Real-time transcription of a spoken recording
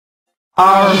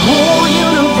Our whole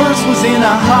universe was in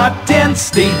a hot, dense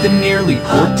state that nearly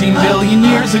 14 billion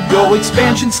years ago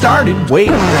expansion started.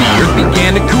 Wait, the earth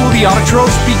began to cool, the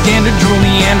autotrophs began to drool,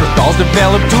 Neanderthals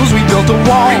developed tools, we built a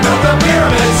wall. We built the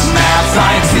pyramids, math,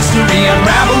 science, history,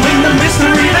 unraveling the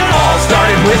mystery that all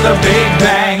started with a big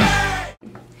bang.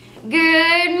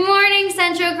 Good morning,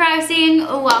 Central Crossing.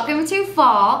 Welcome to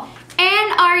fall and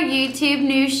our YouTube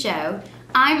news show.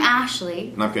 I'm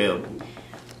Ashley. And I'm Caleb.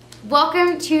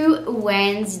 Welcome to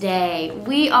Wednesday.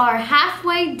 We are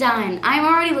halfway done. I'm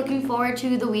already looking forward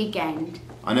to the weekend.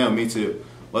 I know, me too.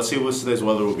 Let's see what today's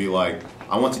weather will be like.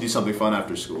 I want to do something fun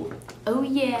after school. Oh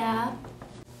yeah.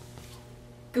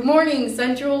 Good morning,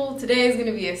 Central. Today is going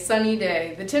to be a sunny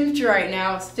day. The temperature right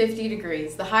now is 50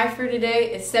 degrees. The high for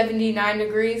today is 79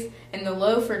 degrees, and the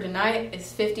low for tonight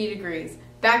is 50 degrees.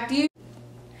 Back to you.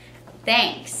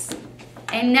 Thanks.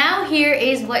 And now here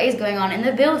is what is going on in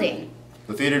the building.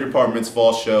 The theater department's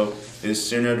fall show is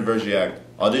Cyrano de Bergerac.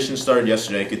 Auditions started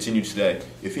yesterday and continue today.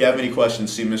 If you have any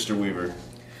questions, see Mr. Weaver.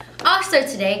 Also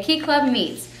today, Key Club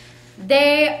meets.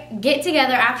 They get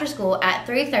together after school at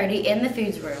 3:30 in the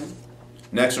foods room.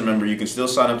 Next, remember, you can still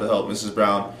sign up to help Mrs.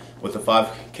 Brown with the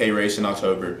 5K race in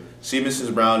October. See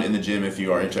Mrs. Brown in the gym if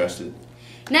you are interested.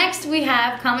 Next, we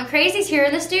have Comic Crazies here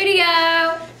in the studio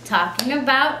talking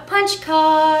about punch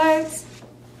cards.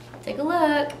 Take a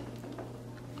look.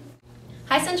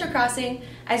 Hi Central Crossing.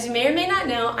 As you may or may not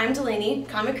know, I'm Delaney,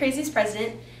 Comic Crazies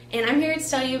president, and I'm here to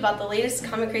tell you about the latest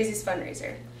Comic Crazies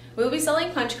fundraiser. We will be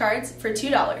selling punch cards for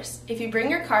 $2. If you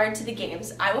bring your card to the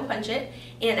games, I will punch it,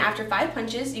 and after 5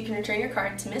 punches, you can return your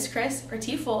card to Miss Chris or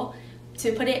T. Full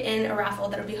to put it in a raffle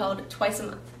that will be held twice a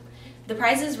month. The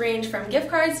prizes range from gift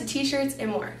cards to t-shirts and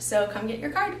more, so come get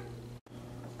your card.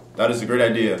 That is a great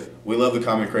idea. We love the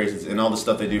Comic Crazies and all the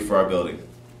stuff they do for our building.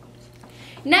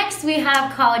 Next, we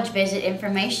have college visit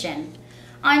information.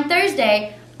 On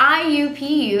Thursday,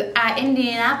 IUPU at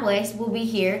Indianapolis will be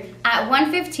here at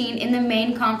 1:15 in the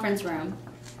main conference room.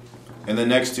 And then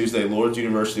next Tuesday, Lourdes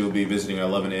University will be visiting at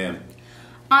 11 a.m.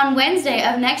 On Wednesday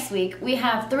of next week, we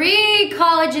have 3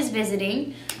 colleges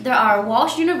visiting. There are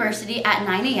Walsh University at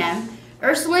 9 a.m.,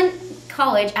 Ursuline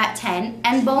College at 10,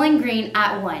 and Bowling Green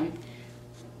at 1.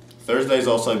 Thursday is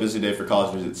also a busy day for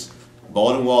college visits.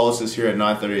 Baldwin Wallace is here at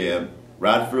 9:30 a.m.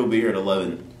 Radford will be here at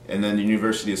 11, and then the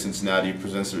University of Cincinnati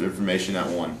presents their information at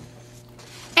 1.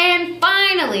 And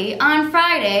finally, on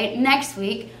Friday next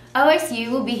week,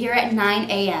 OSU will be here at 9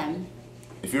 a.m.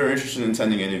 If you are interested in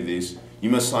attending any of these,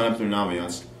 you must sign up through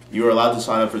Naviance. You are allowed to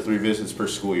sign up for 3 visits per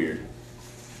school year.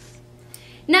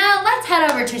 Now let's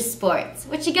head over to sports.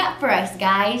 What you got for us,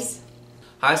 guys?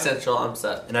 Hi Central, I'm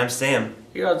Seth. And I'm Sam.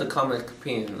 Here are the comic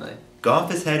opinion tonight.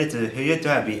 Golf is headed to Hilliard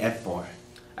Derby at 4.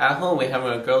 At home, we're having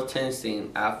a girls tennis team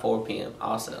at 4 p.m.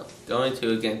 also, going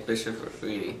to against Bishop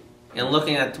Reedy. And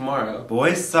looking at tomorrow,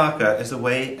 Boys soccer is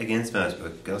away against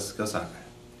Millersburg. Go soccer.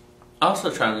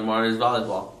 also trying tomorrow is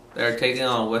volleyball. They're taking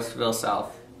on Westville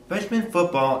South. Freshman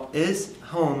football is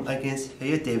home against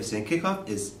Hilliard Davidson. Kickoff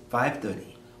is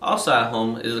 5:30. Also at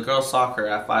home is the girls soccer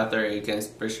at 5:30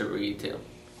 against Bishop Reedy too.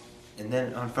 And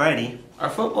then on Friday, Our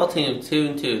football team is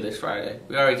 2-2 this Friday.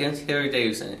 We are against Hilliard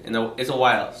Davidson, and it's a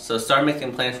while, so start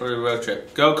making plans for the road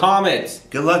trip. Go Comets!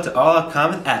 good luck to all our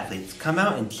Comet athletes. Come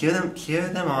out and cheer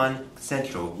them on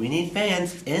Central. We need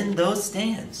fans in those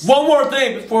stands. One more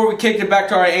thing before we kick it back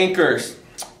to our anchors.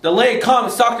 The Lake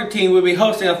Comet soccer team will be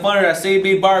hosting a fundraiser at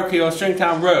CB Barbecue on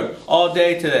Stringtown Road all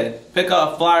day today. Pick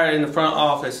up a flyer in the front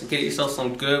office and get yourself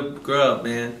some good grub,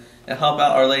 man, and help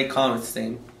out our Lake Comets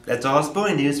team. That's all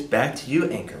sporting news. Back to you,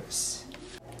 anchors.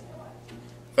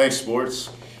 Thanks, sports.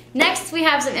 Next, we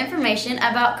have some information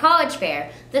about College Fair.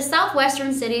 The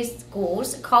Southwestern City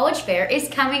Schools College Fair is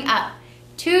coming up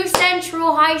to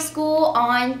Central High School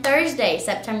on Thursday,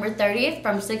 September 30th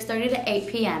from 6:30 to 8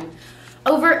 p.m.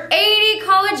 Over 80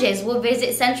 colleges will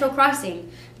visit Central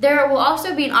Crossing. There will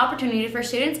also be an opportunity for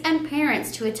students and parents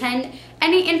to attend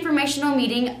any informational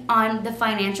meeting on the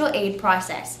financial aid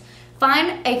process.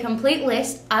 Find a complete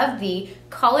list of the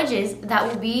colleges that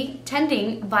will be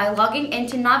attending by logging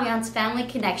into Naviance Family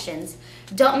Connections.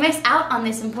 Don't miss out on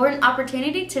this important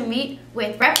opportunity to meet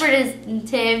with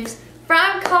representatives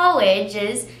from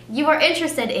colleges you are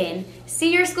interested in.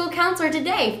 See your school counselor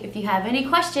today if you have any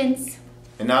questions.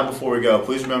 And now before we go,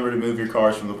 please remember to move your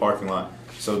cars from the parking lot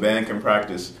so the band can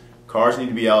practice. Cars need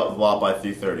to be out of the lot by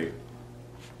 3:30.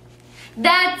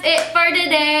 That's it for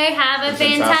today. Have a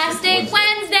fantastic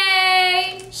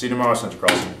Wednesday. See you tomorrow, Central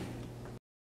Crossing.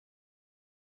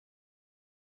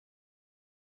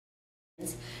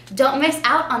 Don't miss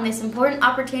out on this important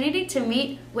opportunity to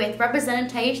meet with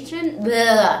representatives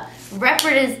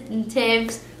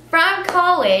from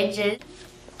colleges.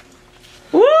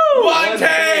 Woo! One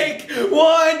take!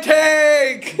 One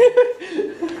take!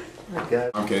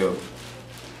 I'm Caleb.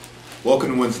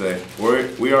 Welcome to Wednesday.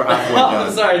 We are halfway done.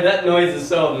 I'm sorry, that noise is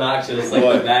so obnoxious. Like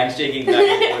What? the bag shaking back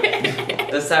and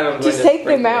forth. This time I'm going Just to take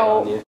them sprinkle it out. on you.